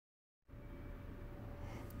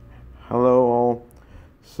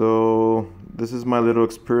this is my little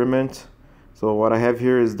experiment. So what I have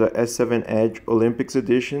here is the S7 Edge Olympics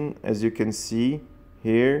edition. As you can see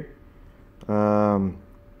here,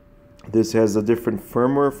 this has a different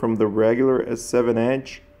firmware from the regular S7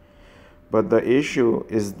 Edge, but the issue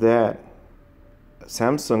is that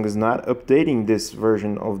Samsung is not updating this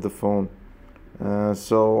version of the phone.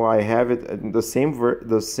 So I have it the same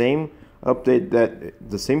update,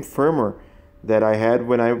 the same firmware that I had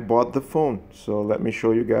when I bought the phone. So let me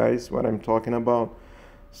show you guys what I'm talking about.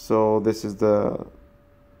 So this is the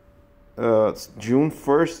June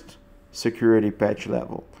 1st security patch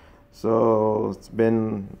level. So it's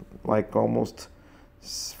been like almost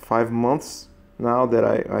 5 months now that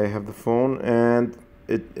I have the phone, and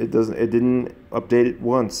it didn't update it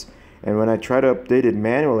once. And when I try to update it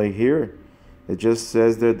manually here, it just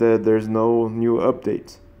says that there's no new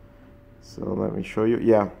update. So let me show you.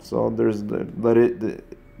 Yeah, so there's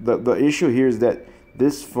the issue here is that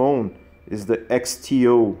this phone is the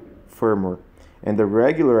XTO firmware, and the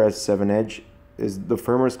regular S7 Edge is the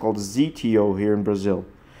firmware is called ZTO here in Brazil.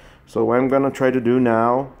 So what I'm gonna try to do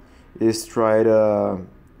now is try to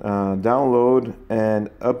download and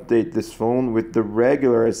update this phone with the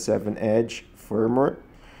regular S7 Edge firmware,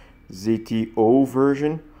 ZTO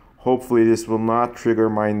version. Hopefully this will not trigger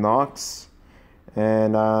my Knox,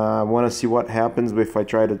 and I want to see what happens if I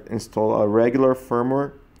try to install a regular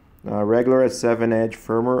firmware, regular S7 Edge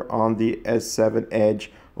firmware on the S7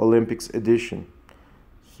 Edge Olympics edition.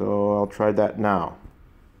 So I'll try that now.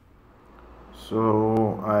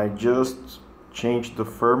 So I just changed the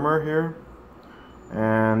firmware here,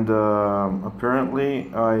 and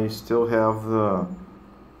apparently I still have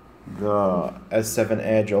the S7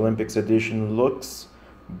 Edge Olympics edition looks,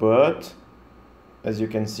 but as you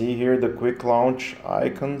can see here, the quick launch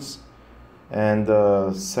icons and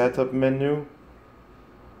the setup menu,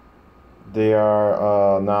 they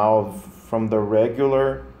are now from the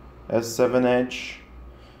regular S7 Edge,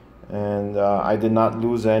 and I did not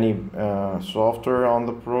lose any software on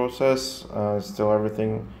the process. Still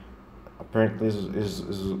everything apparently is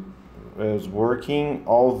working,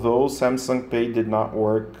 although Samsung Pay did not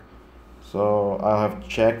work. So I'll have to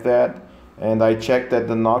check that. And I checked that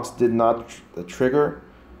the Knox did not trigger,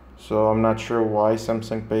 so I'm not sure why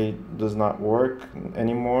Samsung Pay does not work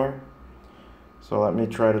anymore. So let me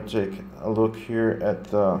try to take a look here at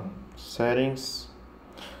the settings.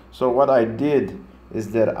 So what I did is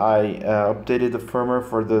that I updated the firmware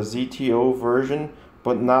for the ZTO version,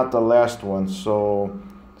 but not the last one. So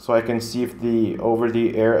I can see if the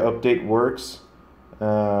over-the-air update works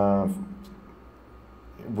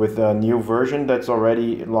with a new version that's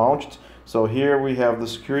already launched. So here we have the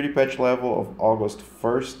security patch level of August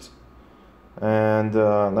 1st, and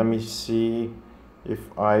let me see if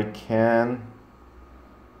I can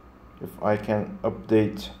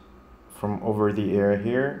update from over the air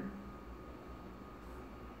here.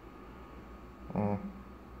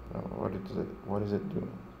 What is it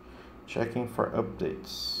doing? Checking for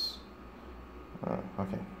updates.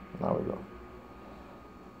 Okay, now we go.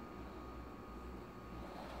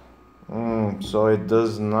 So it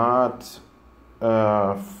does not,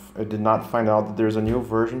 it did not find out that there's a new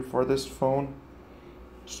version for this phone,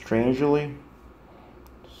 strangely.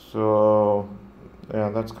 So yeah,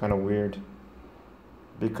 that's kind of weird,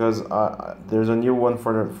 because there's a new one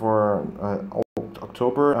for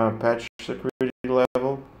October patch security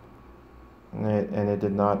level, and it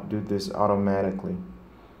did not do this automatically.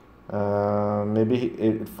 Maybe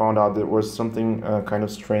it found out there was something kind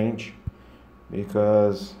of strange,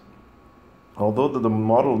 because although the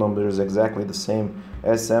model number is exactly the same,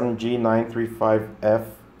 SMG935F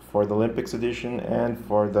for the Olympics edition and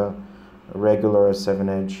for the regular S7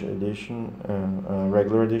 Edge edition,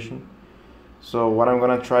 regular edition. So what I'm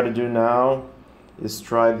gonna try to do now is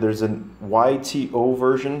there's a YTO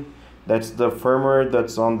version. That's the firmware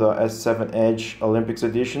that's on the S7 Edge Olympics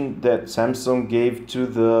edition that Samsung gave to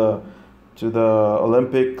the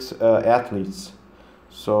Olympics athletes.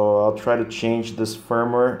 So I'll try to change this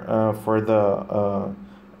firmware for the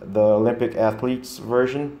Olympic athletes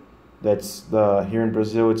version. That's here in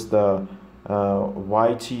Brazil it's the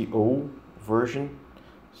YTO version.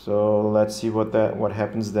 So let's see what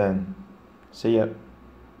happens then. See ya.